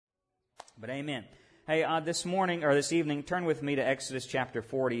But amen. Hey, this morning or this evening, turn with me to Exodus chapter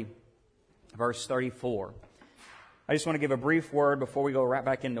 40, verse 34. I just want to give a brief word before we go right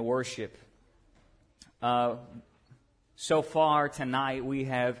back into worship. So far tonight we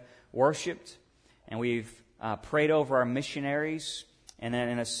have worshiped and we've prayed over our missionaries, and then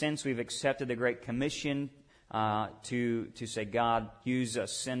in a sense we've accepted the Great Commission to say, God, use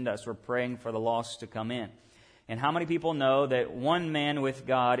us, send us. We're praying for the lost to come in. And how many people know that one man with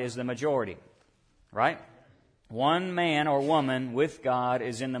God is the majority? Right? One man or woman with God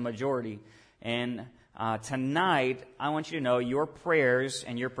is in the majority. And tonight, I want you to know your prayers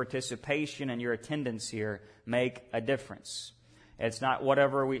and your participation and your attendance here make a difference. It's not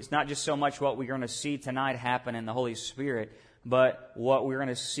it's not just so much what we're going to see tonight happen in the Holy Spirit, but what we're going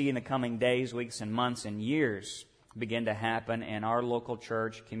to see in the coming days, weeks, and months and years begin to happen in our local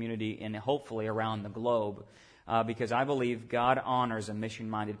church, community, and hopefully around the globe. Because I believe God honors a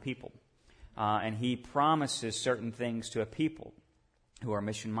mission-minded people. And He promises certain things to a people who are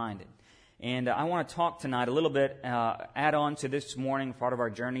mission-minded. And I want to talk tonight a little bit, add on to this morning, part of our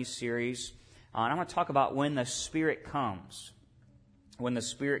Journey series. And I want to talk about when the Spirit comes. When the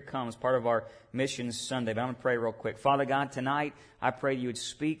Spirit comes, part of our Mission Sunday. But I'm going to pray real quick. Father God, tonight I pray you would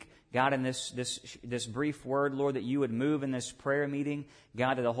speak, God, in this brief word, Lord, that you would move in this prayer meeting.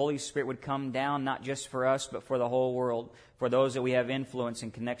 God, that the Holy Spirit would come down, not just for us, but for the whole world, for those that we have influence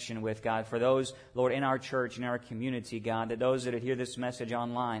and connection with, God, for those, Lord, in our church, in our community, God, that those that hear this message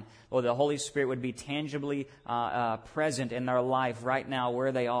online, Lord, the Holy Spirit would be tangibly present in their life right now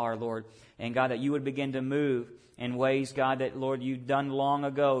where they are, Lord. And God, that you would begin to move in ways, God, that, Lord, you've done long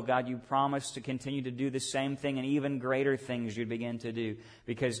ago. God, you promised to continue to do the same thing and even greater things you'd begin to do.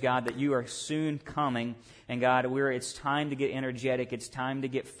 Because, God, that you are soon coming. And, God, it's time to get energetic. It's time to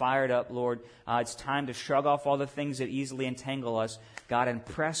get fired up, Lord. It's time to shrug off all the things that easily entangle us, God, and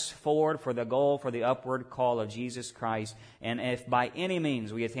press forward for the goal, for the upward call of Jesus Christ. And if by any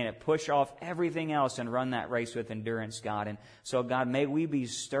means we attain it, push off everything else and run that race with endurance, God. And so, God, may we be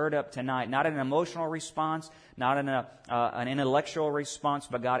stirred up tonight, not in an emotional response, not in an intellectual response,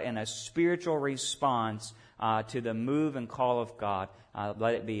 but, God, in a spiritual response to the move and call of God.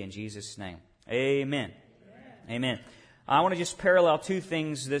 Let it be in Jesus' name. Amen. Amen. I want to just parallel two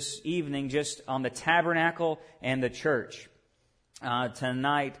things this evening just on the tabernacle and the church.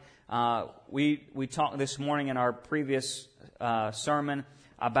 Tonight, we talked this morning in our previous sermon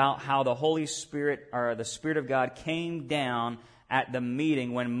about how the Holy Spirit, or the Spirit of God, came down at the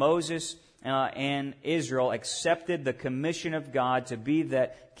meeting when Moses and Israel accepted the commission of God to be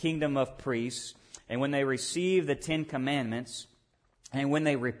that kingdom of priests, and when they received the Ten Commandments, and when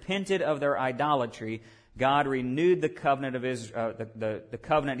they repented of their idolatry, God renewed the covenant of Israel, the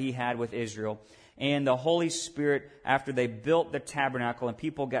covenant He had with Israel. And the Holy Spirit, after they built the tabernacle, and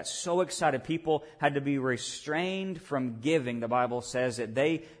people got so excited, people had to be restrained from giving. The Bible says that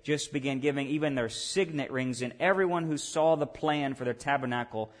they just began giving even their signet rings, and everyone who saw the plan for their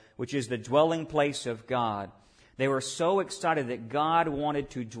tabernacle, which is the dwelling place of God, they were so excited that God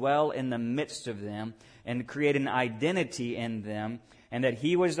wanted to dwell in the midst of them and create an identity in them, and that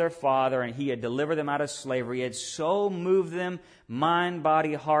He was their Father and He had delivered them out of slavery. It had so moved them, mind,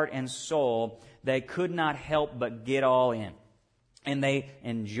 body, heart, and soul, they could not help but get all in. And they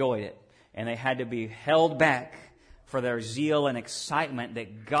enjoyed it. And they had to be held back for their zeal and excitement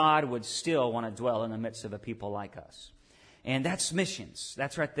that God would still want to dwell in the midst of a people like us. And that's missions.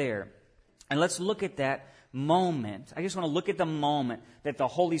 That's right there. And let's look at that moment. I just want to look at the moment that the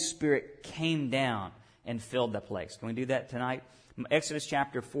Holy Spirit came down and filled the place. Can we do that tonight? Exodus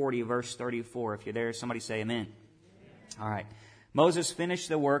chapter 40, verse 34. If you're there, somebody say amen. All right. Moses finished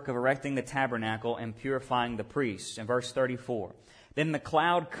the work of erecting the tabernacle and purifying the priests. In verse 34, then the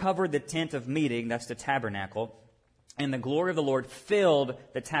cloud covered the tent of meeting, that's the tabernacle, and the glory of the Lord filled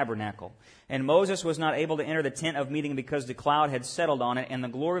the tabernacle. And Moses was not able to enter the tent of meeting because the cloud had settled on it, and the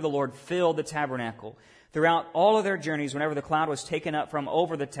glory of the Lord filled the tabernacle. Throughout all of their journeys, whenever the cloud was taken up from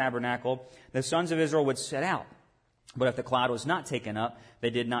over the tabernacle, the sons of Israel would set out. But if the cloud was not taken up, they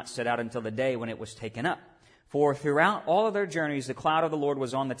did not set out until the day when it was taken up. For throughout all of their journeys, the cloud of the Lord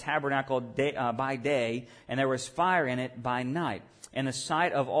was on the tabernacle by day, and there was fire in it by night, in the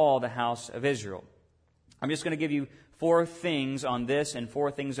sight of all the house of Israel. I'm just going to give you 4 things on this and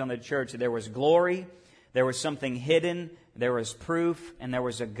 4 things on the church. There was glory, there was something hidden, there was proof, and there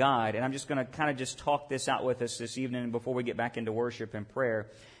was a guide. And I'm just going to kind of just talk this out with us this evening before we get back into worship and prayer.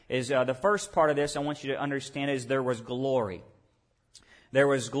 The first part of this I want you to understand is there was glory. There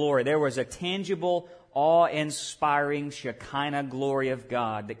was glory. There was a tangible, awe-inspiring Shekinah glory of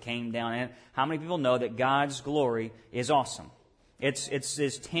God that came down. And how many people know that God's glory is awesome? It's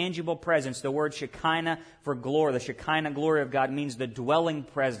this tangible presence. The word Shekinah for glory, the Shekinah glory of God means the dwelling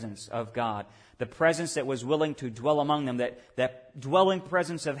presence of God. The presence that was willing to dwell among them, that dwelling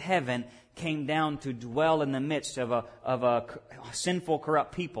presence of heaven came down to dwell in the midst of a sinful,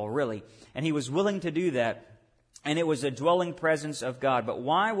 corrupt people, really. And He was willing to do that. And it was a dwelling presence of God. But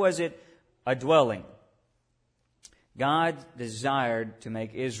why was it a dwelling? God desired to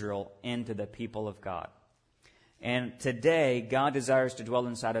make Israel into the people of God. And today, God desires to dwell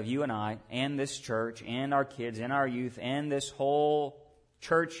inside of you and I, and this church, and our kids, and our youth, and this whole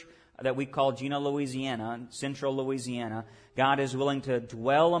church that we call Gina, Louisiana, Central Louisiana. God is willing to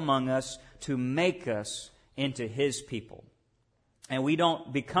dwell among us to make us into His people. And we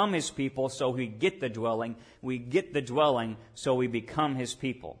don't become His people so we get the dwelling. We get the dwelling so we become His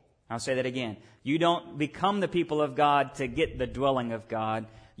people. I'll say that again. You don't become the people of God to get the dwelling of God.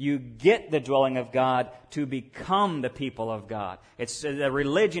 You get the dwelling of God to become the people of God. It's the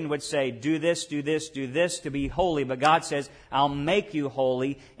religion would say, do this, do this, do this to be holy. But God says, I'll make you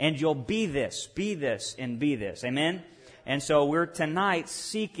holy and you'll be this, and be this. Amen? And so we're tonight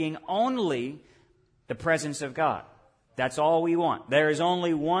seeking only the presence of God. That's all we want. There is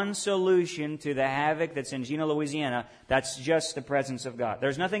only one solution to the havoc that's in Gina, Louisiana. That's just the presence of God.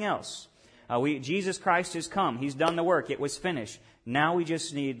 There's nothing else. Jesus Christ has come. He's done the work. It was finished. Now we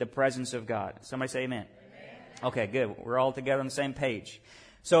just need the presence of God. Somebody say amen. Okay, good. We're all together on the same page.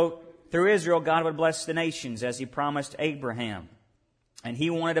 So through Israel, God would bless the nations as He promised Abraham. And He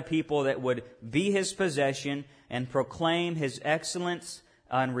wanted a people that would be His possession and proclaim His excellence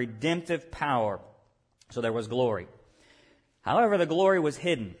and redemptive power. So there was glory. However, the glory was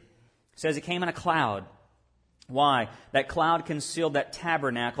hidden. It says it came in a cloud. Why? That cloud concealed that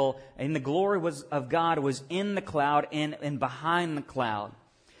tabernacle, and the glory of God was in the cloud and behind the cloud.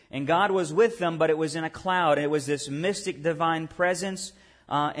 And God was with them, but it was in a cloud. It was this mystic divine presence,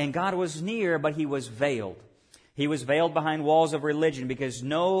 and God was near, but He was veiled. He was veiled behind walls of religion because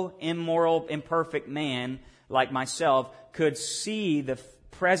no immoral, imperfect man like myself could see the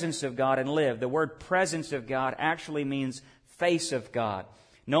presence of God and live. The word presence of God actually means face of God.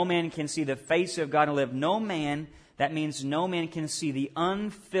 No man can see the face of God and live. No man, that means no man can see the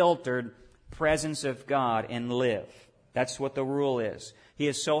unfiltered presence of God and live. That's what the rule is. He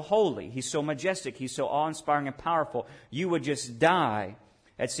is so holy. He's so majestic. He's so awe-inspiring and powerful. You would just die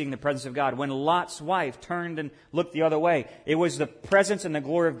at seeing the presence of God. When Lot's wife turned and looked the other way, it was the presence and the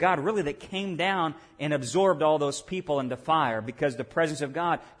glory of God really that came down and absorbed all those people into fire, because the presence of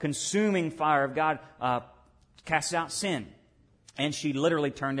God, consuming fire of God, casts out sin. And she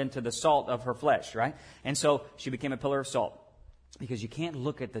literally turned into the salt of her flesh, right? And so she became a pillar of salt. Because you can't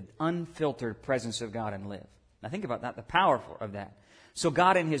look at the unfiltered presence of God and live. Now think about that, the power of that. So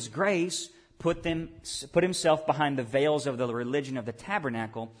God in His grace put Himself behind the veils of the religion of the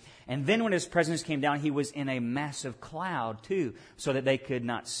tabernacle. And then when His presence came down, He was in a massive cloud too, so that they could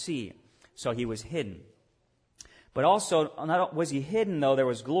not see. So He was hidden. But also, not was He hidden though, there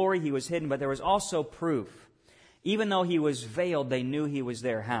was glory, He was hidden, but there was also proof. Even though He was veiled, they knew He was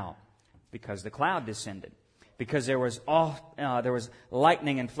there. How? Because the cloud descended. Because there was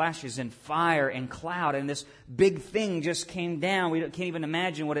lightning and flashes and fire and cloud, and this big thing just came down. We can't even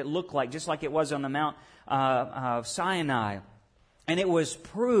imagine what it looked like, just like it was on the Mount of Sinai. And it was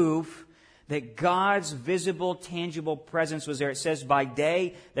proof that God's visible, tangible presence was there. It says by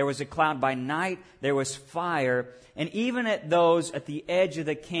day there was a cloud, by night there was fire, and even at those at the edge of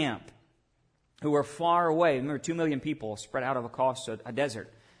the camp, who were far away. Remember, 2 million people spread out across a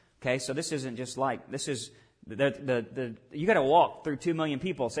desert. Okay, so this isn't just like, this is, you got to walk through 2 million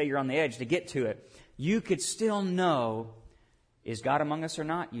people, say you're on the edge to get to it. You could still know, is God among us or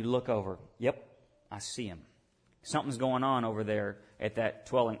not? You look over. Yep, I see Him. Something's going on over there at that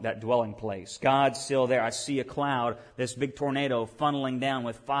dwelling place. God's still there. I see a cloud, this big tornado funneling down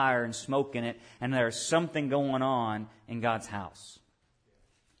with fire and smoke in it, and there's something going on in God's house.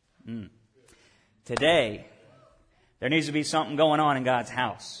 Today, there needs to be something going on in God's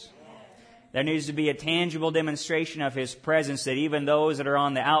house. There needs to be a tangible demonstration of His presence, that even those that are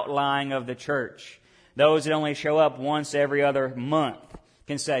on the outlying of the church, those that only show up once every other month,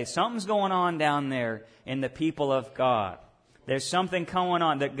 can say, something's going on down there in the people of God. There's something going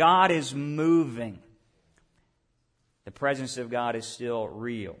on, that God is moving. The presence of God is still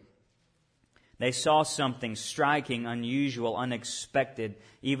real. They saw something striking, unusual, unexpected.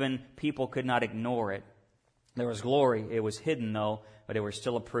 Even people could not ignore it. There was glory. It was hidden, though, but it was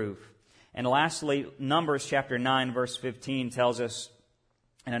still a proof. And lastly, Numbers chapter 9, verse 15 tells us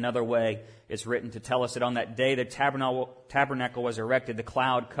In another way, it's written to tell us that on that day the tabernacle was erected, the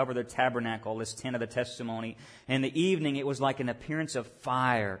cloud covered the tabernacle, this tent of the testimony. And in the evening, it was like an appearance of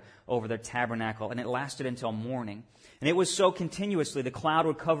fire over the tabernacle, and it lasted until morning. And it was so continuously. The cloud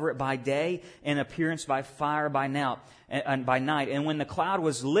would cover it by day, and appearance by fire by night. And when the cloud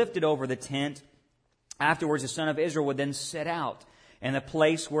was lifted over the tent, afterwards the son of Israel would then set out, and the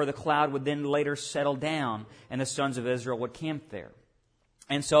place where the cloud would then later settle down, and the sons of Israel would camp there.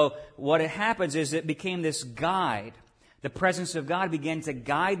 And so what happens is it became this guide. The presence of God began to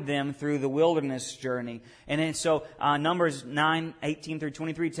guide them through the wilderness journey. And then so Numbers 9:18 through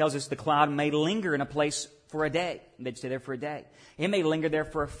 23 tells us the cloud may linger in a place for a day. They'd stay there for a day. It may linger there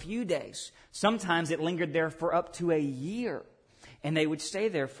for a few days. Sometimes it lingered there for up to a year. And they would stay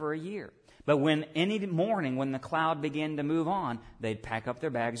there for a year. But any morning when the cloud began to move on, they'd pack up their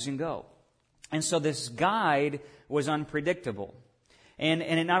bags and go. And so this guide was unpredictable. And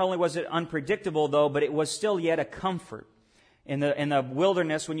it not only was it unpredictable, though, but it was still yet a comfort. In the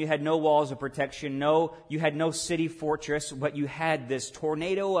wilderness, when you had no walls of protection, you had no city fortress, but you had this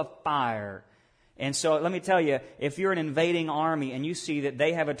tornado of fire. And so let me tell you, if you're an invading army and you see that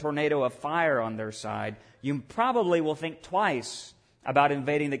they have a tornado of fire on their side, you probably will think twice about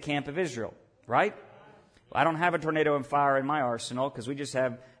invading the camp of Israel, right? I don't have a tornado of fire in my arsenal because we just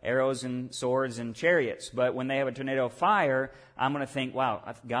have arrows and swords and chariots. But when they have a tornado of fire, I'm going to think,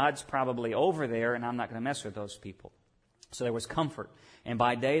 wow, God's probably over there and I'm not going to mess with those people. So there was comfort. And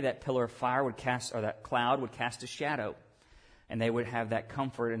by day, that pillar of fire that cloud would cast a shadow. And they would have that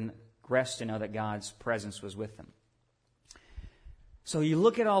comfort and rest to know that God's presence was with them. So you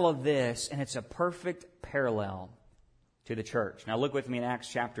look at all of this, and it's a perfect parallel to the church. Now look with me in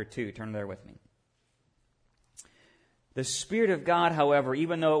Acts chapter 2. Turn there with me. The Spirit of God, however,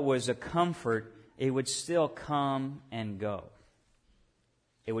 even though it was a comfort, it would still come and go.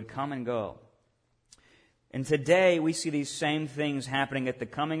 It would come and go. And today we see these same things happening at the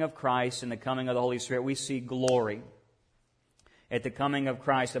coming of Christ and the coming of the Holy Spirit. We see glory at the coming of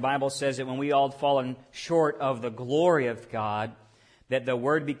Christ. The Bible says that when we all had fallen short of the glory of God, that the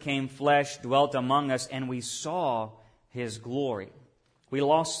Word became flesh, dwelt among us, and we saw His glory. We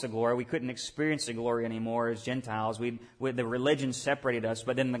lost the glory. We couldn't experience the glory anymore as Gentiles. The religion separated us.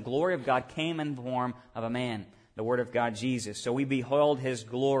 But then the glory of God came in the form of a man, the Word of God, Jesus. So we beheld His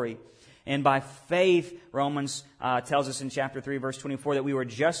glory. And by faith, Romans tells us in chapter 3, verse 24, that we were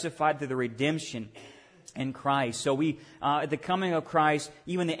justified through the redemption in Christ. So at the coming of Christ,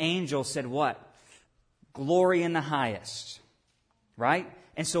 even the angels said what? Glory in the highest. Right?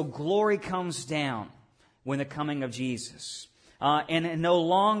 And so glory comes down when the coming of Jesus. And no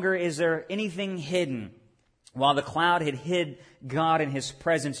longer is there anything hidden. While the cloud had hid God in His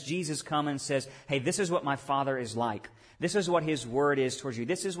presence, Jesus comes and says, hey, this is what my Father is like. This is what His Word is towards you.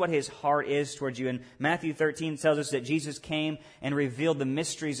 This is what His heart is towards you. And Matthew 13 tells us that Jesus came and revealed the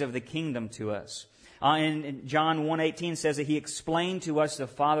mysteries of the kingdom to us. And John 1:18 says that He explained to us the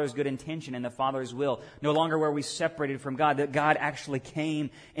Father's good intention and the Father's will. No longer were we separated from God, that God actually came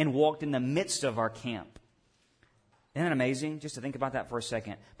and walked in the midst of our camp. Isn't that amazing? Just to think about that for a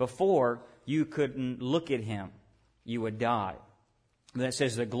second. Before, you couldn't look at Him. You would die. Then it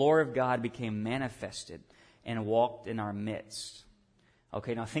says the glory of God became manifested and walked in our midst.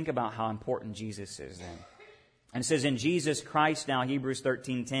 Okay, now think about how important Jesus is then. And it says in Jesus Christ now, Hebrews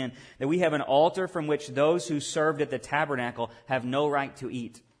 13:10, that we have an altar from which those who served at the tabernacle have no right to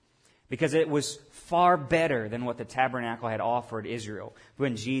eat. Because it was far better than what the tabernacle had offered Israel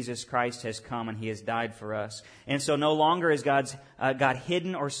when Jesus Christ has come and He has died for us. And so no longer is God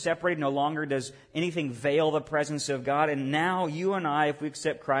hidden or separated. No longer does anything veil the presence of God. And now you and I, if we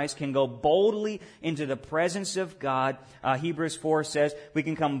accept Christ, can go boldly into the presence of God. Hebrews 4 says we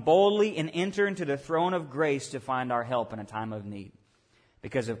can come boldly and enter into the throne of grace to find our help in a time of need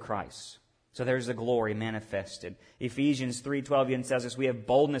because of Christ. So there's the glory manifested. Ephesians 3:12 even says us we have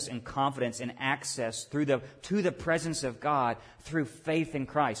boldness and confidence and access to the presence of God through faith in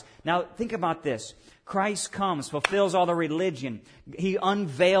Christ. Now think about this. Christ comes, fulfills all the religion. He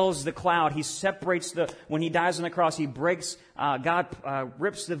unveils the cloud. He separates when He dies on the cross, He breaks, God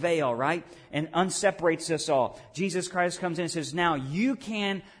rips the veil, right? And unseparates us all. Jesus Christ comes in and says, now you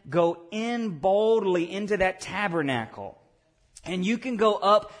can go in boldly into that tabernacle. And you can go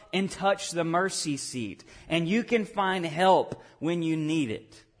up and touch the mercy seat. And you can find help when you need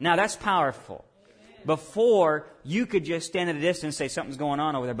it. Now that's powerful. Before, you could just stand at a distance and say something's going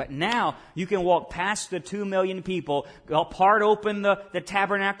on over there. But now, you can walk past the 2 million people, part open the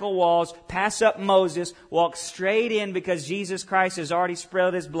tabernacle walls, pass up Moses, walk straight in because Jesus Christ has already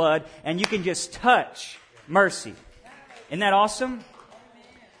spread His blood, and you can just touch mercy. Isn't that awesome?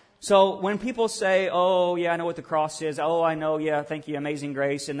 So when people say, oh, yeah, I know what the cross is. Oh, I know, yeah, thank you, amazing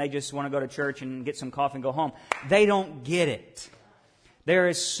grace. And they just want to go to church and get some coffee and go home. They don't get it. There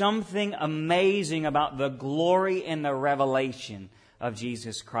is something amazing about the glory and the revelation of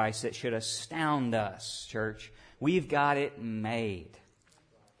Jesus Christ that should astound us, church. We've got it made.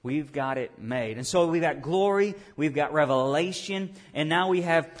 We've got it made. And so we've got glory, we've got revelation, and now we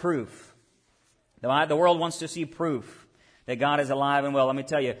have proof. The world wants to see proof that God is alive and well. Let me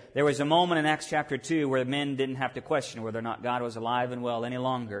tell you, there was a moment in Acts chapter 2 where men didn't have to question whether or not God was alive and well any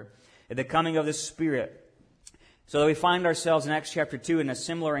longer. At the coming of the Spirit. So that we find ourselves in Acts chapter 2 in a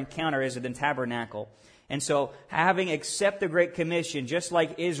similar encounter as in the tabernacle. And so, having accepted the Great Commission, just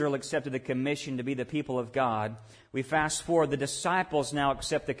like Israel accepted the commission to be the people of God, we fast forward, the disciples now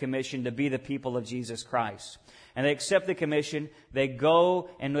accept the commission to be the people of Jesus Christ. And they accept the commission, they go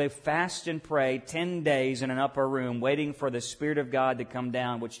and they fast and pray 10 days in an upper room, waiting for the Spirit of God to come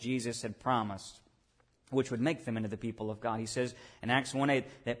down, which Jesus had promised, which would make them into the people of God. He says in Acts 1:8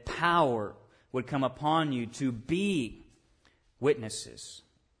 that power would come upon you to be witnesses.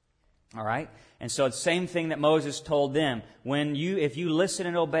 All right? And so it's the same thing that Moses told them. If you listen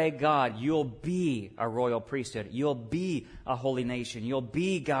and obey God, you'll be a royal priesthood. You'll be a holy nation. You'll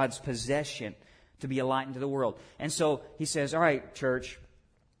be God's possession to be a light into the world. And so he says, all right, church,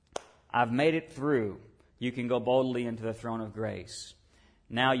 I've made it through. You can go boldly into the throne of grace.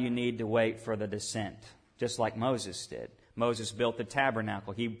 Now you need to wait for the descent, just like Moses did. Moses built the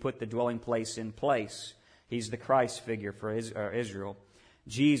tabernacle. He put the dwelling place in place. He's the Christ figure for Israel.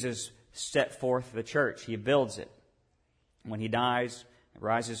 Jesus set forth the church. He builds it. When He dies,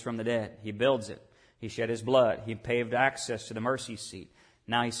 rises from the dead, He builds it. He shed His blood. He paved access to the mercy seat.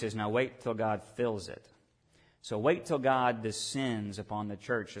 Now He says, now wait till God fills it. So wait till God descends upon the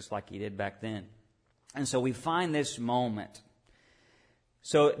church just like He did back then. And so we find this moment.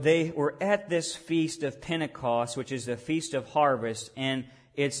 So they were at this feast of Pentecost, which is the feast of harvest, and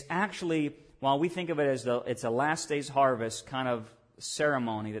it's actually, while we think of it as it's a last day's harvest kind of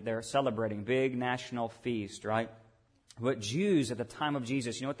ceremony that they're celebrating, big national feast, right? But Jews at the time of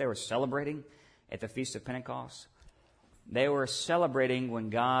Jesus, you know what they were celebrating at the feast of Pentecost? They were celebrating when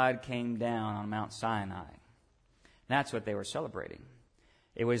God came down on Mount Sinai. That's what they were celebrating.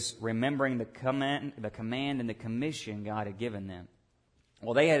 It was remembering the command and the commission God had given them.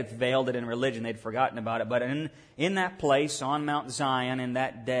 Well, they had veiled it in religion. They'd forgotten about it. But in that place on Mount Zion, in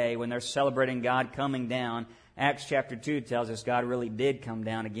that day, when they're celebrating God coming down, Acts chapter 2 tells us God really did come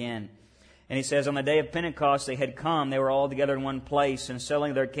down again. And he says, on the day of Pentecost, they had come. They were all together in one place. And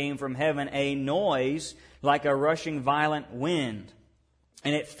suddenly there came from heaven a noise like a rushing violent wind.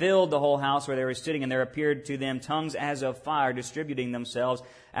 And it filled the whole house where they were sitting. And there appeared to them tongues as of fire, distributing themselves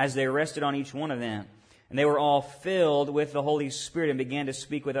as they rested on each one of them. And they were all filled with the Holy Spirit and began to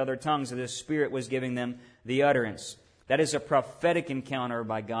speak with other tongues, as the Spirit was giving them the utterance. That is a prophetic encounter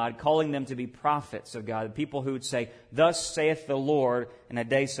by God, calling them to be prophets of God, people who would say, thus saith the Lord, in a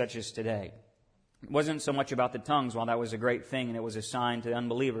day such as today. It wasn't so much about the tongues, while that was a great thing and it was a sign to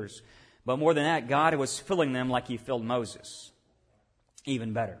unbelievers. But more than that, God was filling them like He filled Moses.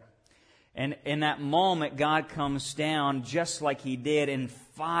 Even better. And in that moment, God comes down just like He did, and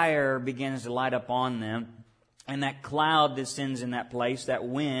fire begins to light up on them. And that cloud descends in that place, that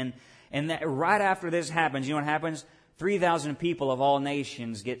wind. And that right after this happens, you know what happens? 3,000 people of all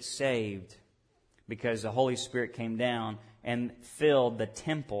nations get saved because the Holy Spirit came down and filled the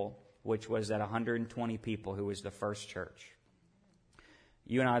temple, which was that 120 people who was the first church.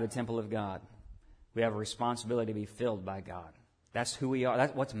 You and I are the temple of God. We have a responsibility to be filled by God. That's who we are.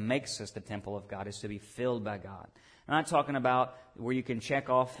 That's what makes us the temple of God, is to be filled by God. I'm not talking about where you can check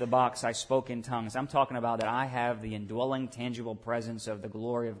off the box, I spoke in tongues. I'm talking about that I have the indwelling, tangible presence of the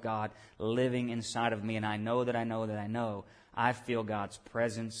glory of God living inside of me. And I know that I know that I know I feel God's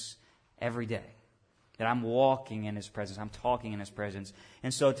presence every day. That I'm walking in His presence. I'm talking in His presence.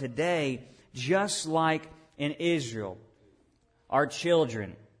 And so today, just like in Israel, our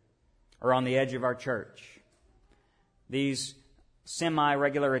children are on the edge of our church. These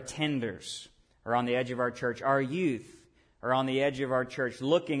semi-regular attenders are on the edge of our church. Our youth are on the edge of our church,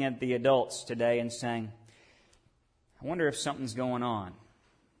 looking at the adults today and saying, I wonder if something's going on.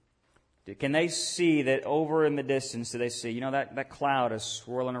 Can they see that over in the distance, do they see, that cloud is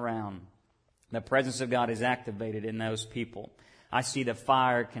swirling around? The presence of God is activated in those people. I see the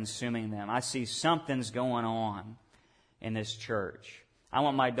fire consuming them. I see something's going on in this church. I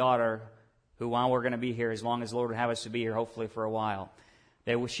want my daughter, who while we're going to be here, as long as the Lord would have us to be here, hopefully for a while,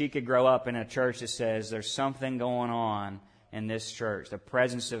 that she could grow up in a church that says there's something going on in this church. The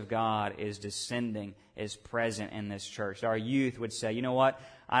presence of God is descending, is present in this church. Our youth would say, you know what?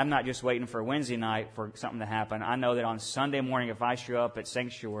 I'm not just waiting for Wednesday night for something to happen. I know that on Sunday morning, if I show up at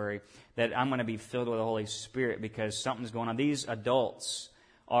Sanctuary, that I'm going to be filled with the Holy Spirit because something's going on. These adults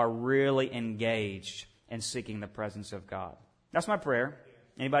are really engaged in seeking the presence of God. That's my prayer.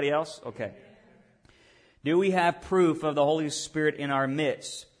 Anybody else? Okay. Do we have proof of the Holy Spirit in our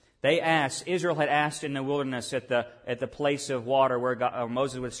midst? Israel had asked in the wilderness at the place of water where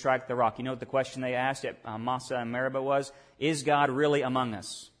Moses would strike the rock. You know what the question they asked at Massah and Meribah was? Is God really among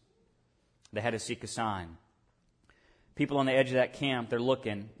us? They had to seek a sign. People on the edge of that camp, they're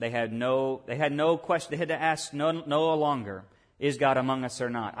looking. They had no question. They had to ask no longer, is God among us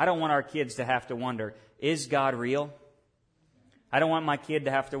or not? I don't want our kids to have to wonder, is God real? I don't want my kid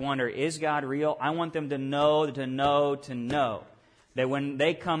to have to wonder, is God real? I want them to know that when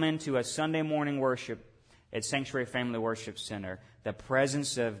they come into a Sunday morning worship at Sanctuary Family Worship Center, the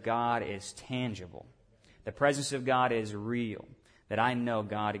presence of God is tangible. The presence of God is real. That I know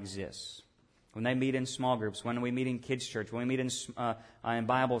God exists. When they meet in small groups, when we meet in kids' church, when we meet in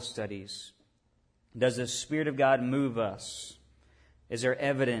Bible studies, does the Spirit of God move us? Is there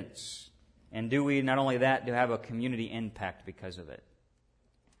evidence? And do we, not only that, do have a community impact because of it?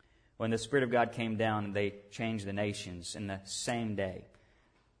 When the Spirit of God came down, they changed the nations in the same day.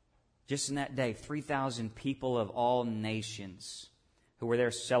 Just in that day, 3,000 people of all nations who were there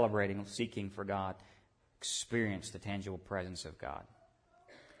celebrating, seeking for God, experienced the tangible presence of God.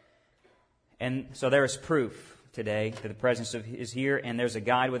 And so there is proof today that the presence is here, and there's a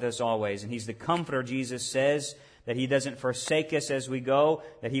guide with us always. And He's the Comforter, Jesus says, that He doesn't forsake us as we go,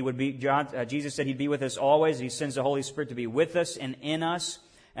 that He would be, Jesus said He'd be with us always. He sends the Holy Spirit to be with us and in us.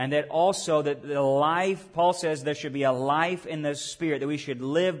 And that also that the life, Paul says there should be a life in the Spirit, that we should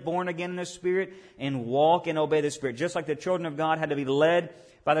live born again in the Spirit and walk and obey the Spirit. Just like the children of God had to be led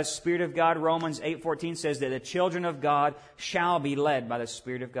by the Spirit of God. Romans 8:14 says that the children of God shall be led by the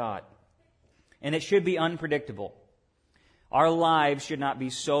Spirit of God. And it should be unpredictable. Our lives should not be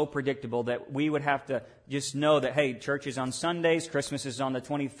so predictable that we would have to just know that, hey, church is on Sundays, Christmas is on the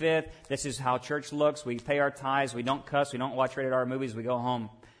 25th, this is how church looks, we pay our tithes, we don't cuss, we don't watch rated R movies, we go home.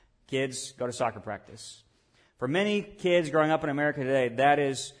 Kids, go to soccer practice. For many kids growing up in America today, that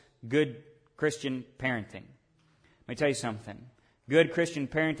is good Christian parenting. Let me tell you something. Good Christian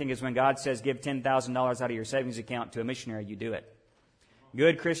parenting is when God says give $10,000 out of your savings account to a missionary, you do it.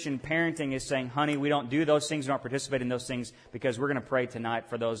 Good Christian parenting is saying, honey, we don't do those things, we don't participate in those things because we're going to pray tonight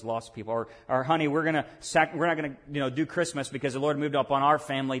for those lost people. Or honey, we're not going to do Christmas because the Lord moved up on our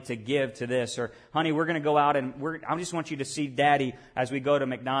family to give to this. Or honey, we're going to go out and I just want you to see Daddy as we go to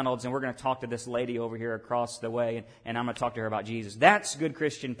McDonald's and we're going to talk to this lady over here across the way and I'm going to talk to her about Jesus. That's good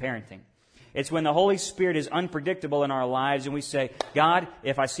Christian parenting. It's when the Holy Spirit is unpredictable in our lives and we say, God,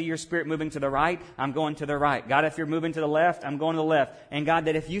 if I see your Spirit moving to the right, I'm going to the right. God, if you're moving to the left, I'm going to the left. And God,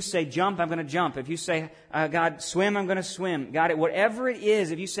 that if you say jump, I'm going to jump. If you say, God, swim, I'm going to swim. God, whatever it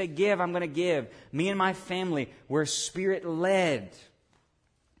is, if you say give, I'm going to give. Me and my family, we're Spirit-led.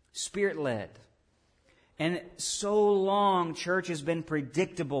 Spirit-led. And so long, church has been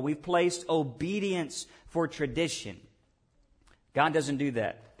predictable. We've placed obedience for tradition. God doesn't do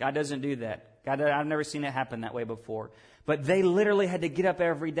that. God doesn't do that. God, I've never seen it happen that way before. But they literally had to get up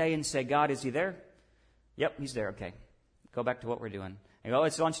every day and say, God, is He there? Yep, He's there. Okay. Go back to what we're doing. And go,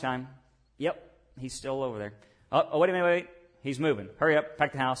 it's lunchtime. Yep, He's still over there. Oh, wait a minute, wait. He's moving. Hurry up,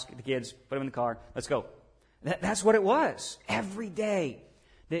 pack the house, get the kids, put them in the car. Let's go. That's what it was. Every day.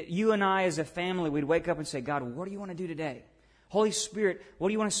 That you and I as a family, we'd wake up and say, God, what do you want to do today? Holy Spirit, what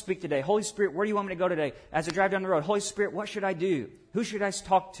do you want to speak today? Holy Spirit, where do you want me to go today? As I drive down the road, Holy Spirit, what should I do? Who should I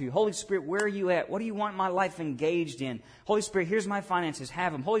talk to? Holy Spirit, where are you at? What do you want my life engaged in? Holy Spirit, here's my finances,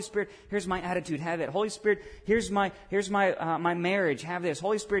 have them. Holy Spirit, here's my attitude, have it. Holy Spirit, here's my marriage, have this.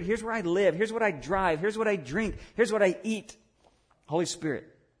 Holy Spirit, here's where I live, here's what I drive, here's what I drink, here's what I eat. Holy Spirit.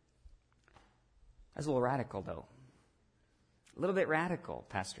 That's a little radical, though. A little bit radical,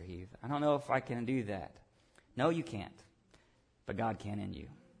 Pastor Heath. I don't know if I can do that. No, you can't. But God can in you.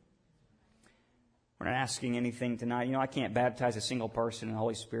 We're not asking anything tonight. You know, I can't baptize a single person in the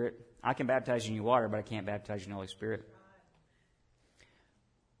Holy Spirit. I can baptize you in water, but I can't baptize you in the Holy Spirit.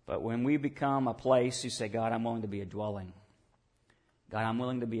 But when we become a place, you say, God, I'm willing to be a dwelling. God, I'm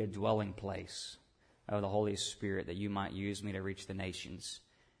willing to be a dwelling place of the Holy Spirit that you might use me to reach the nations.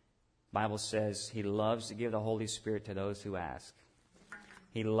 The Bible says He loves to give the Holy Spirit to those who ask.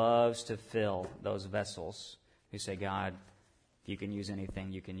 He loves to fill those vessels who say, God, if you can use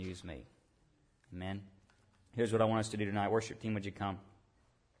anything, you can use me. Amen. Here's what I want us to do tonight. Worship team, would you come?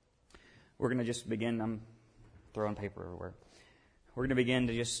 We're going to just begin. I'm throwing paper everywhere. We're going to begin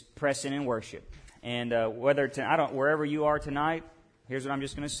to just press in worship. And wherever you are tonight, here's what I'm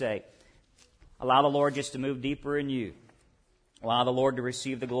just going to say. Allow the Lord just to move deeper in you. Allow the Lord to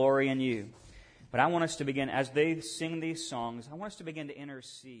receive the glory in you. But I want us to begin, as they sing these songs, I want us to begin to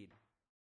intercede.